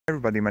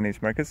Everybody, my name is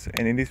Marcus,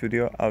 and in this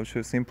video I'll show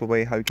a simple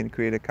way how you can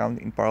create an account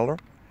in Parlor.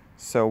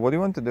 So what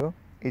you want to do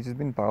is just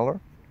be in Parlor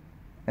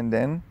and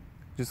then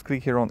just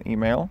click here on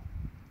email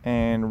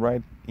and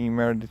write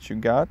email that you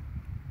got.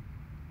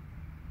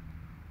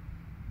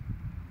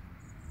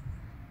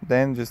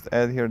 Then just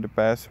add here the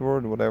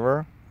password,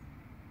 whatever,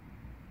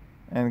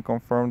 and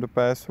confirm the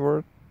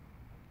password.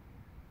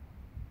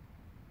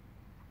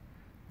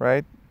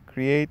 Right?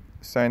 Create,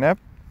 sign up.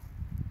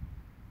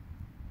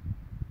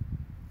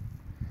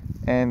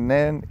 And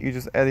then you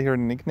just add here the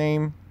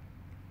nickname,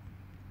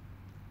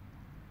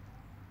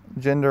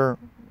 gender,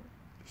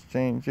 just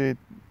change it,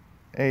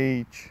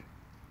 age,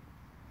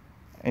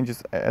 and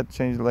just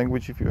change the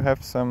language if you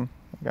have some,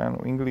 again,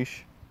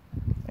 English,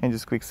 and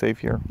just click save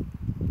here.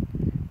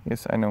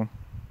 Yes, I know.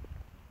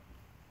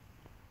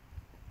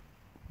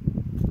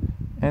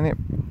 And yep,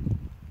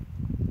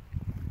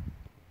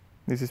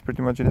 this is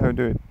pretty much it how you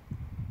do it.